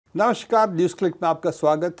नमस्कार, news click में आपका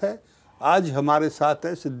स्वागत है। आज हमारे साथ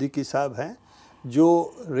है सिद्दीकी साहब हैं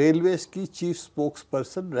जो रेलवेज की चीफ स्पोक्स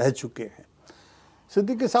पर्सन रह चुके हैं।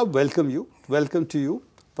 सिद्दीकी साहब, welcome to you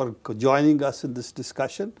for joining us in this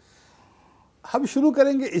discussion. हम शुरू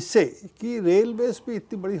करेंगे इससे कि रेलवेज में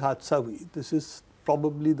इतनी बड़ी हादसा हुई। This is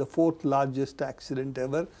probably the fourth largest accident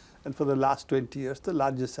ever and for the last 20 years the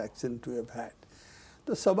largest accident we have had.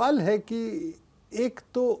 तो सवाल है कि एक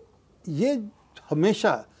तो ये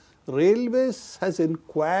हमेशा Railways has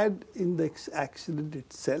inquired in the accident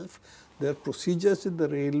itself. There are procedures in the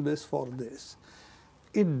Railways for this.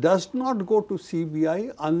 It does not go to CBI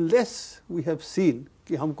unless we have seen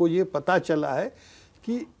कि हमको ये पता चला है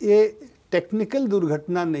कि ये टेक्निकल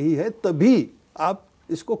दुर्घटना नहीं है, तभी आप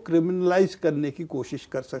इसको क्रिमिनलाइज करने की कोशिश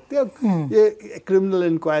कर सकते हैं, अब ये क्रिमिनल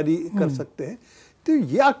इंक्वायरी कर सकते हैं। तो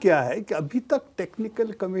यह क्या है कि अभी तक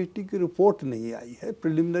टेक्निकल कमेटी की रिपोर्ट नहीं आई है,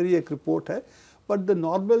 प्रिलिमिनरी एक रिपोर्ट है, बट द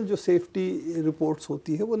नॉर्मल जो सेफ्टी रिपोर्ट्स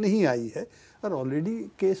होती है वो नहीं आई है और ऑलरेडी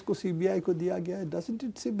केस को सीबीआई को दिया गया है। Doesn't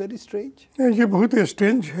it seem very strange? ये बहुत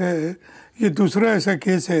स्ट्रेंज है। ये दूसरा ऐसा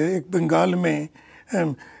केस है। एक बंगाल में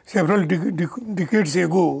several decades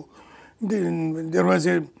ago there was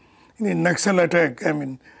a Naxal attack,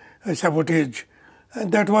 sabotage,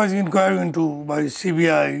 and that was inquired into by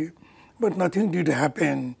CBI, but nothing did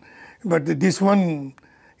happen. But this one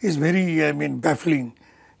is very, baffling,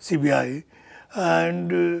 CBI,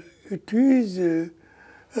 and it is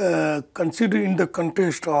considered in the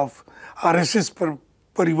context of RSS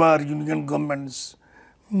Parivar union governments.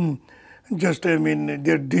 Just,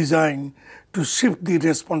 they're designed to shift the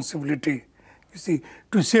responsibility, you see,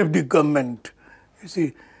 to save the government, you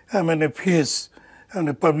see. A face and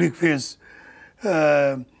a public face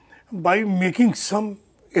by making some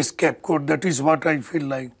scapegoat. That is what I feel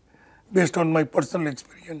like, based on my personal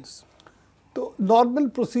experience. तो normal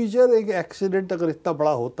procedure एक accident अगर इतना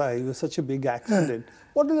बड़ा होता है, such a big accident,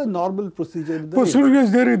 what is the normal procedure?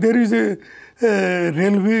 There is a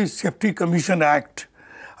Railway Safety Commission Act,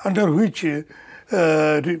 under which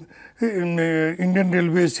Indian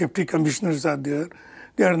Railway Safety Commissioners are there.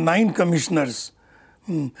 There are 9 commissioners.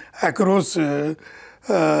 Across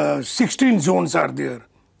 16 zones are there,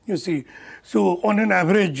 you see. So on an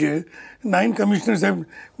average, 9 commissioners have,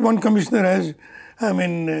 one commissioner has,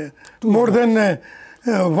 more than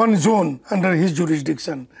one zone under his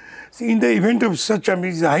jurisdiction. See, in the event of such,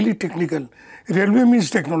 it's highly technical. Railway means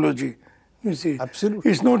technology, you see.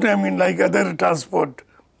 Absolutely. It's not, like other transport.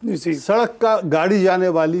 सड़क का गाड़ी जाने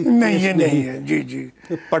वाली नहीं है। जी जी,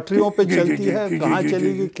 पटरियों पे चलती है, कहाँ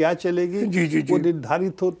चलेगी, क्या चलेगी, वो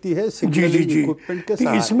निर्धारित होती है सिग्नलिंग इक्विपमेंट के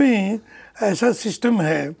साथ। इसमें ऐसा सिस्टम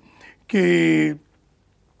है कि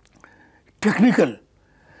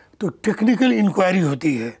टेक्निकल इंक्वायरी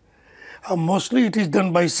होती है। Mostly it is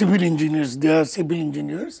done by civil engineers. They are civil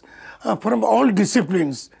engineers from all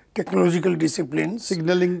disciplines, technological discipline.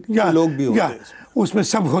 Signalling लोग भी होते हैं, उसमें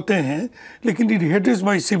सब होते हैं, लेकिन it headed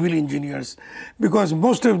by civil engineers because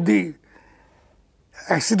most of the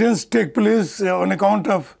accidents take place on account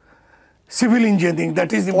of civil engineering,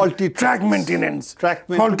 that is faulty track maintenance,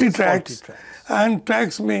 faulty tracks, and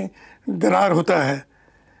tracks में दरार होता है,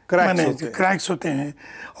 क्रैक्स होते हैं,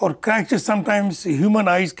 और cracks sometimes human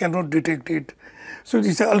eyes can not detect it, so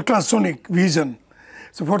it's ultrasonic vision.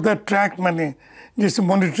 So for that track, just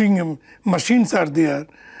monitoring machines are there,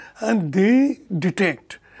 and they detect.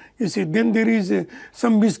 You see, then there is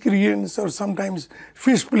some miscreants, or sometimes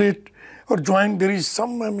fish plate or joint. There is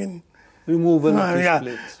some, removal of fish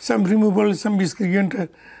plates. Some removal, some miscreant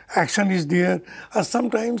action is there. Or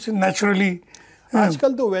sometimes naturally.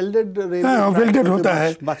 आजकल तो welded होता है,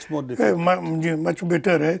 much more difficult, much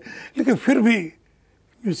better है, लेकिन फिर भी,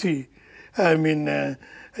 you see,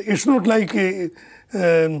 it's not like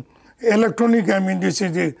electronic,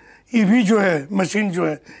 जैसे EV जो है, मशीन जो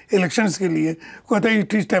है इलेक्शंस के लिए, कहता है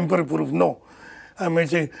it is temper proof. No,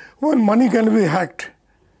 से one money can be hacked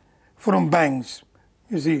from banks,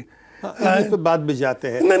 you see. पे बाद में जाते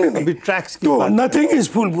हैं, अभी ट्रैक्स की तो nothing is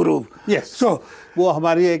full proof. Yes, सो वो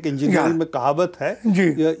हमारी एक इंजीनियरिंग में कहावत है,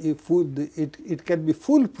 it can be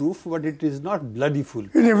full proof but it is not bloody fool.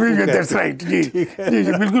 That's right. जी जी,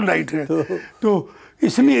 बिल्कुल राइट है. तो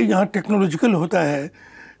इसलिए यहाँ टेक्नोलॉजिकल होता है,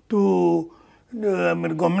 तो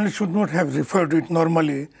government should not have referred it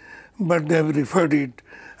normally, but they have referred it.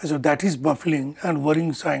 So that is बफलिंग and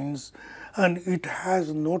worrying science, and it has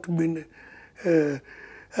not been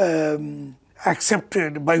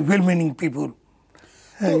accepted by well-meaning people.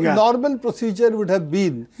 So normal procedure would have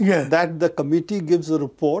been that the committee gives a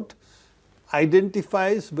report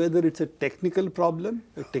identifies whether it's a technical problem,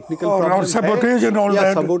 or sabotage and all या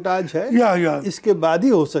that. sabotage है, इसके बाद ही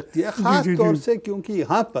हो सकती है, खास तौर से क्योंकि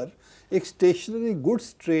यहाँ पर एक स्टेशनरी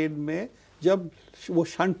गुड्स ट्रेन में जब वो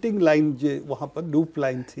शंटिंग लाइन जो वहाँ पर लूप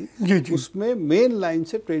लाइन थी, उसमें मेन लाइन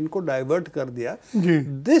से ट्रेन को डाइवर्ट कर दिया.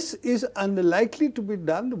 This is unlikely to be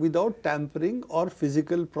done without tampering और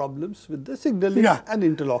physical problems with the signalling and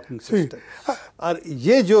interlocking system. और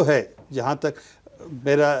ये जो है, जहाँ तक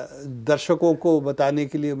मेरा दर्शकों को बताने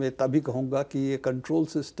के लिए मैं तभी कहूँगा कि ये कंट्रोल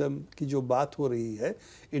सिस्टम की जो बात हो रही है,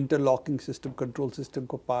 इंटरलॉकिंग सिस्टम कंट्रोल सिस्टम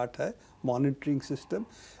को पार्ट है, मॉनिटरिंग सिस्टम.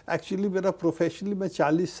 एक्चुअली मेरा प्रोफेशनली मैं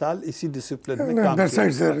 40 साल इसी डिसिप्लिन में काम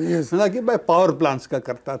किया, हालांकि मैं पावर प्लांट्स का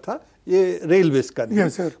करता था, ये रेलवेज का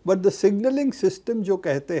नहीं. बट द सिग्नलिंग सिस्टम जो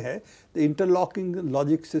कहते हैं, द इंटरलॉकिंग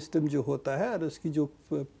लॉजिक सिस्टम जो होता है और उसकी जो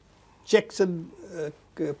चेक्स एंड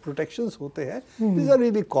प्रोटेक्शंस होते हैं, these are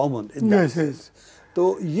really common in that sense. तो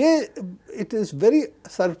ये it is very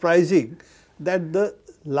surprising that the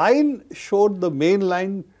line showed the main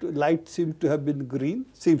line light seemed to have been green,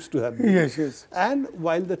 and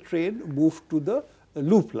while the train moved to the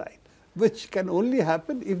loop line, which can only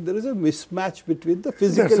happen if there is a mismatch between the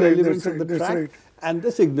physical elements of the track and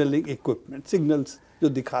the signaling equipment, signals जो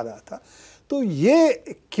दिखा रहा था. तो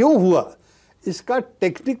ये क्यों हुआ, इसका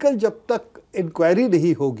technical जब तक इंक्वायरी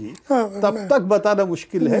नहीं होगी तब तक बताना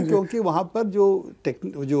मुश्किल है, क्योंकि वहाँ पर जो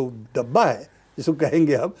डब्बा है जिसको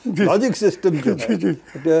कहेंगे हम लॉजिक सिस्टम जो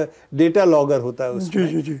है, डेटा लॉगर होता है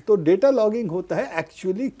उसमें. तो डेटा लॉगिंग होता है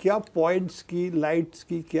एक्चुअली क्या पॉइंट्स की, लाइट्स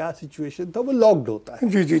की क्या सिचुएशन था, वो लॉग्ड होता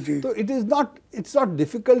है. तो it's not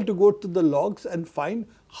difficult to go to the logs and find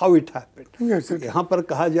how it happened. यहाँ पर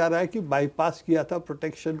कहा जा रहा है कि बाईपास किया था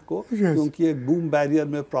प्रोटेक्शन को, क्योंकि एक बूम बैरियर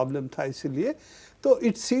में प्रॉब्लम था, इसलिए. तो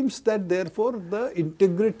it seems that therefore the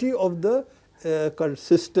integrity of the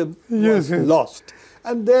system was lost,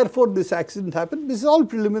 and therefore this accident happened. This is all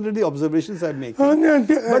preliminary observations I'm making,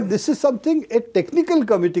 but this is something a technical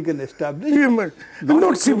committee can establish.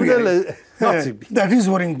 Not CBI. That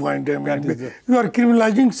is worrying point. I mean, you are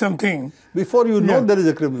criminalizing something before you know there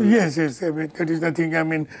is a criminal. Yes. I mean, that is the thing. I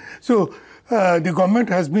mean, so the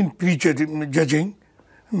government has been prejudging.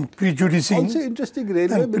 Prejudicing. Also interesting,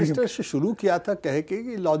 railway minister से शुरू किया था कह के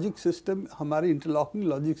कि logic system, हमारे interlocking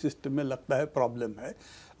logic system में लगता है प्रॉब्लम है,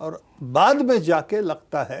 और बाद में जाके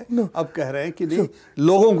लगता है अब कह रहे हैं कि नहीं,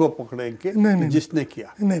 लोगों को पकड़ेंगे जिसने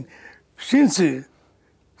किया. नहीं,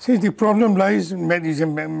 since the problem lies in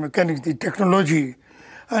mechanics, the technology,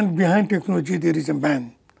 and behind technology there is a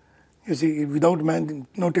man. You see, without man,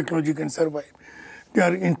 no technology can survive. There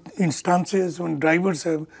are instances when drivers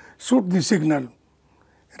have shoot the signal,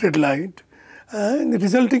 red light, and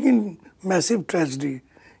resulting in massive tragedy.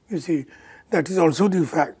 You see, that is also the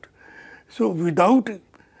fact. So without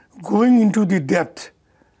going into the depth,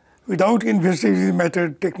 without investigating the matter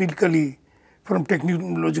technically, from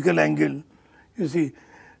technological angle, you see,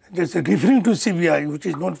 just referring to CBI, which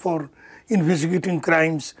is known for investigating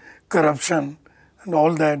crimes, corruption, and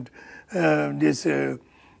all that, and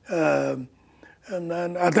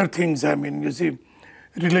other things, I mean, you see,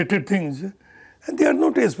 related things. And they are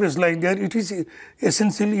not specialized there. It is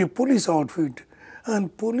essentially a police outfit. And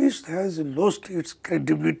police has lost its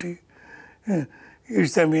credibility,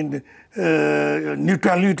 its, I mean,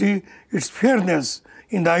 neutrality, its fairness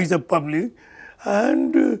in the eyes of public.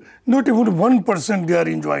 And not even 1% they are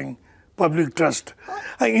enjoying public trust.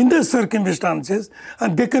 In the circumstances,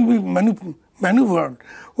 and they can be maneuvered.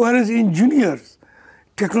 Whereas engineers,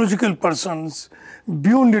 technological persons,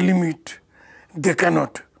 beyond a limit, they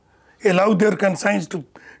cannot allow their conscience to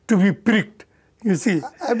be pricked, you see.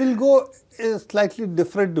 I will go a slightly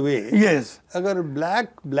different way. Yes. अगर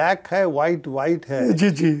black है, white है,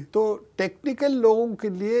 तो technical लोगों के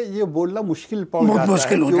लिए ये बोलना मुश्किल पड़ जाता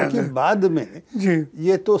है, क्योंकि बाद में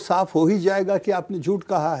ये तो साफ हो ही जाएगा कि आपने झूठ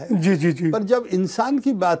कहा है. पर जब इंसान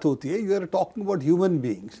की बात होती है, you are talking about human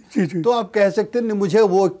beings, तो आप कह सकते हैं मुझे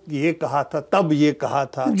वो ये कहा था, तब ये कहा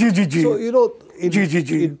था. So you know,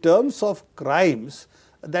 in terms of crimes,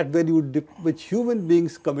 that when which human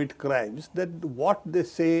beings commit crimes, that what they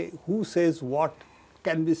say, who says what,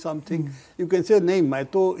 can be something. You can say नहीं, मैं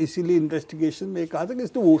तो इसीलिए इन्वेस्टिगेशन में कहा था कि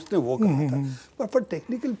उसने वो कहा था. But for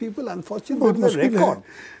technical people, unfortunately, the record,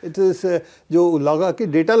 it is जो लॉगर की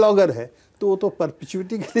डेटा लॉगर है, तो वो तो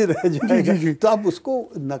परपेचुइटी के लिए रह जाएगा. तो आप उसको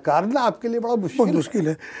नकारना आपके लिए बड़ा मुश्किल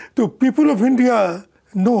है. तो people of India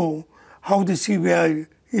know how the CBI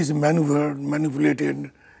is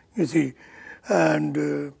manipulated, you see. And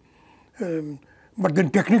but the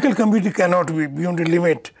technical committee cannot be beyond a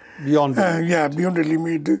limit. Beyond a limit. Beyond a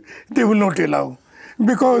limit, they will not allow.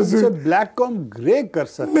 Because black को हम grey कर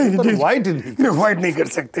सकते हैं पर white नहीं, white नहीं कर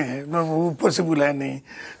सकते हैं, वो पॉसिबल है नहीं।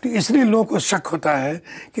 तो इसलिए लोगों को शक होता है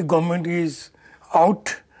कि government is out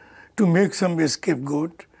to make some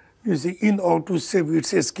scapegoat, you see, in out to save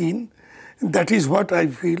it's skin. That is what I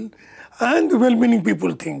feel and well meaning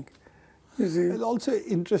people think. Also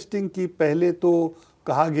interesting कि पहले तो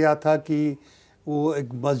कहा गया था कि वो एक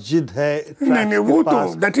मस्जिद है, नहीं, वो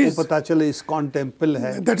तो दैट इज पता चले इस्कॉन टेम्पल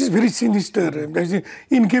है। That is very sinister,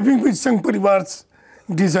 in keeping with संघ परिवार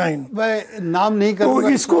डिजाइन। मैं नाम नहीं करूंगा,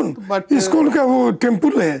 इस्कॉन का वो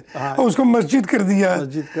टेम्पल है, हाँ, और उसको मस्जिद कर दिया।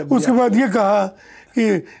 उसके बाद ये कहा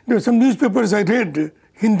कि सम न्यूज़पेपर्स आई रेड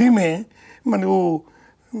हिंदी में, माने वो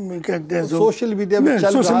कहते हैं सोशल मीडिया में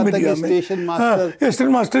चल रहा था कि स्टेशन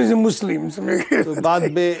मास्टर इज मुस्लिम। तो बाद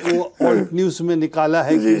में वो ऑल्ट न्यूज में निकाला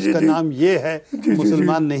है कि उसका नाम ये है,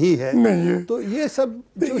 मुसलमान नहीं है। तो ये सब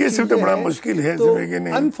तो बड़ा मुश्किल है। तो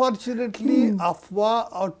अनफॉर्चुनेटली अफवाह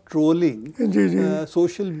और ट्रोलिंग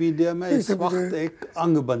सोशल मीडिया में इस वक्त एक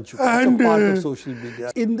अंग बन चुका है, part of social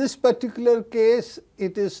media. In this particular case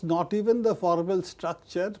it is not even the formal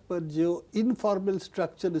structure, पर जो इनफॉर्मल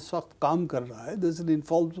स्ट्रक्चर इस वक्त काम कर रहा है, this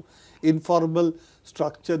is informal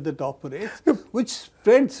structure that operates, which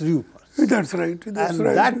spreads rumors. That's right. And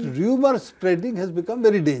that rumor spreading has become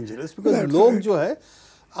very dangerous because लोग जो है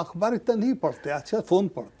अखबार इतना नहीं पढ़ते, अच्छा फ़ोन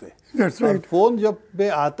पढ़ते। That's right. और फ़ोन जब पे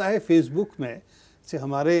आता है फेसबुक में, से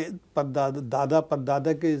हमारे दादा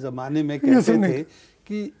परदादा के ज़माने में कहते थे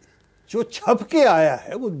कि जो छप के आया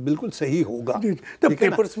है वो बिल्कुल सही होगा,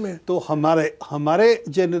 पेपर्स में। तो हमारे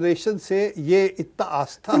जनरेशन से ये इतना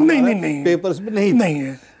आस्था नहीं पेपर्स में नहीं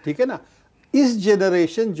है, ठीक है ना। इस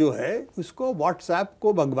जनरेशन जो है उसको व्हाट्सएप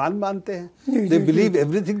को भगवान मानते हैं। They believe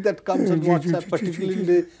everything that comes on WhatsApp,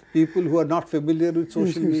 particularly people who are not familiar with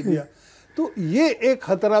social media. तो ये एक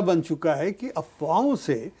खतरा बन चुका है कि अफवाहों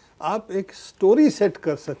से आप एक स्टोरी सेट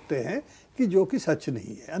कर सकते हैं कि जो कि सच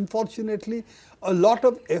नहीं है। Unfortunately a lot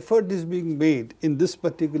of effort is being made in this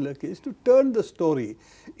particular case to turn the story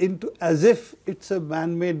into as if it's a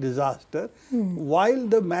man-made disaster, while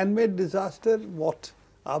the man-made disaster what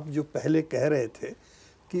आप जो पहले कह रहे थे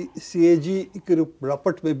कि CAG की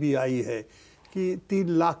रपट में भी आई है कि 3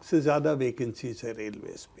 लाख से ज़्यादा वैकेंसीज है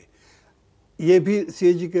रेलवेज पे। ये भी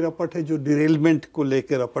CAG की रपट है जो डिरेलमेंट को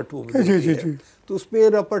लेकर रपट वो है। तो उस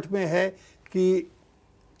पर रपट में है कि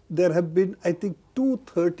there have been, I think,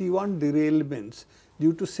 231 derailments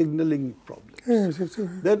due to signaling problems.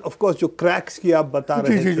 Then, of course, जो cracks की आप बता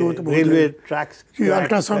रहे थे, रेलवे ट्रैक्स,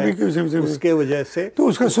 अल्ट्रासाउंड उसके वजह से, तो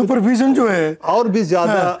उसका सुपरविजन जो है और भी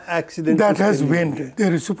ज़्यादा accident that has waned.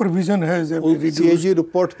 Their supervision has reduced. CAG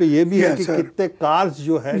report पे ये भी है कि कितने कार्स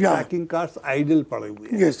जो है, ट्रैकिंग कार्स आइडल पड़े हुए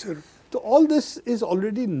हैं। Yes, sir. तो all this is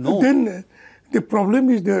already known. Then the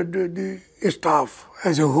problem is the staff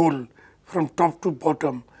as a whole, from top to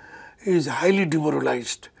bottom, is highly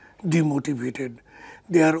demoralized, demotivated.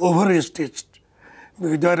 They are overstretched.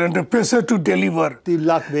 They are under pressure to deliver. 3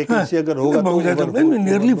 lakh vacancy अगर होगा तो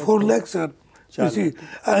nearly 4 lakhs, sir. You see,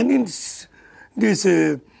 and in this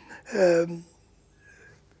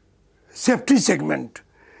safety segment,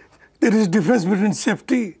 there is difference between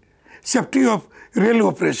safety of rail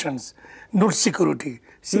operations, not security.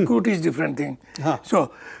 Security is different thing. So,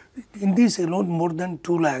 in this alone, more than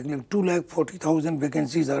 2 lakh, 2,40,000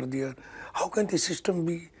 vacancies are there. How can the system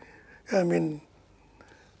be, I mean,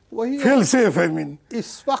 fail safe, I mean? इस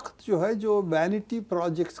वक्त जो है जो vanity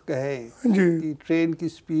projects कहे कि train की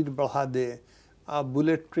speed बढ़ा दे, आप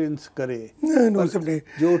बुलेट ट्रेन्स करें,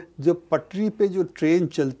 जो पटरी पे जो ट्रेन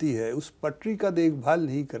चलती है उस पटरी का देखभाल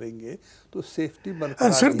नहीं करेंगे तो सेफ्टी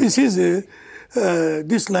बरकरार। Sir,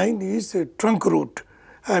 this line is a trunk route.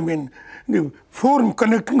 I mean,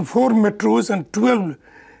 connecting 4 metros and 12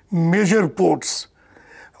 major ports.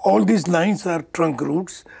 All these lines are trunk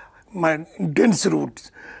routes, dense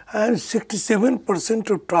routes, and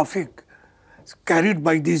 67% of traffic is carried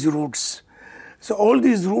by these routes. So all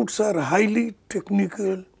these routes are highly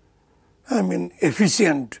technical, I mean,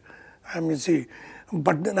 efficient. I mean, see,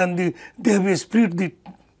 but then they have split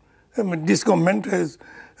this government has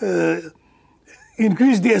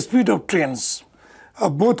increased the speed of trains,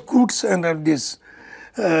 of both goods and of this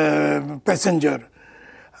passenger.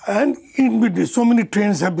 And in between, so many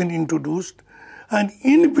trains have been introduced, and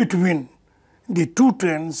in between the 2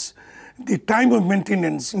 trains, the time of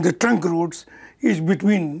maintenance in the trunk routes is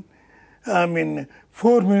between, I mean,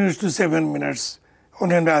 4 minutes to 7 minutes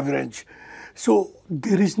on an average. So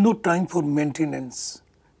there is no time for maintenance.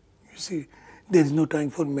 You see, there is no time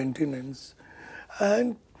for maintenance.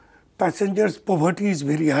 And passengers' poverty is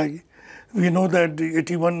very high. We know that the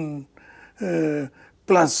 81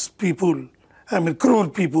 plus people, I mean crore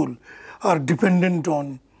people, are dependent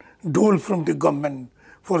on dole from the government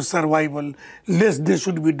for survival, lest they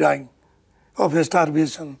should be dying of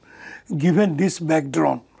starvation. Given this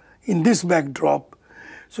backdrop, in this backdrop,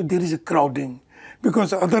 so there is a crowding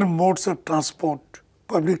because other modes of transport,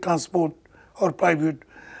 public transport or private,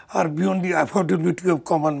 are beyond the affordability of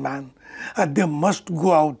common man, and they must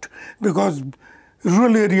go out because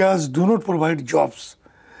rural areas do not provide jobs.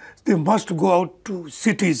 They must go out to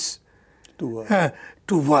cities to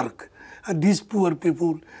work. And these poor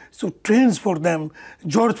people, so trains for them.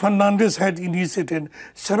 George Fernandez had initiated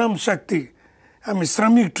Shram Shakti,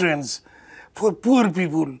 Shramik trains for poor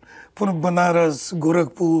people from Banaras,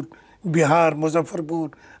 Gorakhpur, Bihar,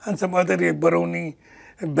 Muzaffarpur, and some other Barauni,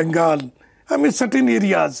 Bengal. Certain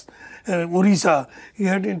areas, Odisha, he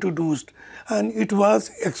had introduced. And it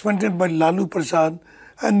was expanded by Lalu Prasad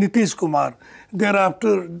and Nitish Kumar.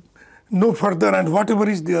 Thereafter, no further, and whatever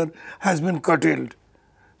is there has been curtailed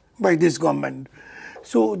by this government.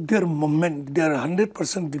 So their movement, they are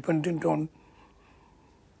 100% dependent on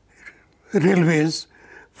railways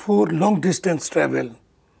for long distance travel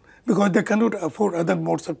because they cannot afford other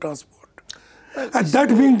modes of transport. And that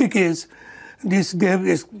being the case, they have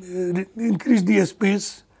increased the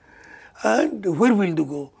space, and where will they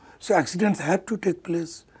go? So accidents have to take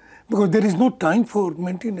place because there is no time for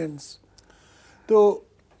maintenance. तो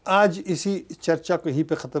आज इसी चर्चा को यहीं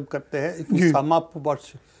पे ख़त्म करते हैं. If we sum up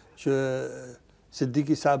what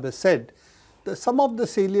Siddiqui Saab has said, some of the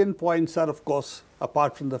salient points are, of course,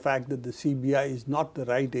 apart from the fact that the CBI is not the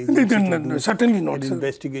right agency to do certainly not, an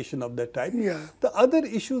investigation of that type. Yeah. The other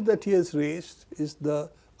issue that he has raised is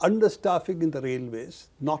the understaffing in the railways,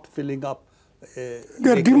 not filling up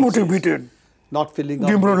they are demotivated, not filling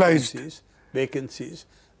demoralized up vacancies.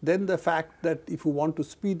 Then the fact that if you want to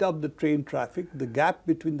speed up the train traffic, the gap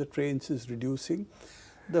between the trains is reducing.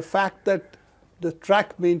 The fact that the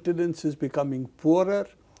track maintenance is becoming poorer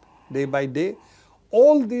day by day.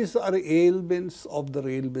 All these are ailments of the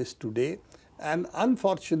railways today, and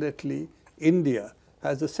unfortunately India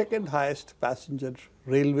has the second highest passenger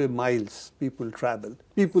railway miles people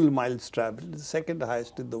miles traveled, the second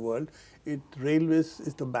highest in the world. Railways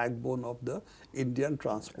is the backbone of the Indian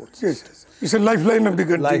transport system. Yes, it's a lifeline of the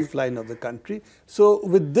country. Lifeline of the country. So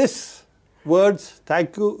with this words,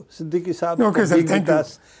 thank you Siddiqui Saab for being with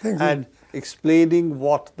us and explaining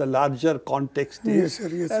what the larger context is,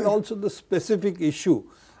 and also the specific issue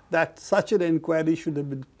that such an inquiry should have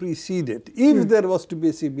been preceded. If there was to be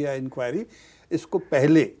a CBI inquiry, isko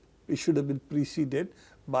pehle, it should have been preceded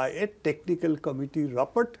by a technical committee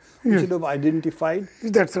report which should have identified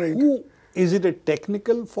is it a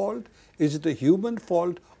technical fault, is it a human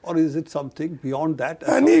fault, or is it something beyond that?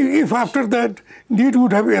 And if after that need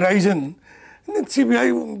would have arisen, then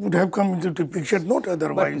CBI would have come into the picture, not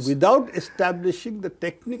otherwise. But without establishing the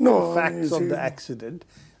technical facts of the accident,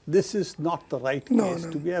 this is not the right case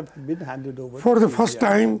to have been handed over. For the first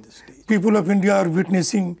time, people of India are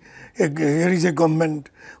witnessing here is a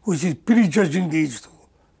government which is prejudging the issue.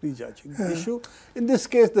 Prejudging the issue. In this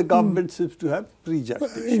case, the government seems to have prejudged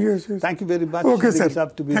the issue. Yes. Thank you very much. Okay, sir.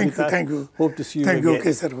 Thank you. Thank you. Hope to see you again.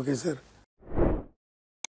 Okay, sir.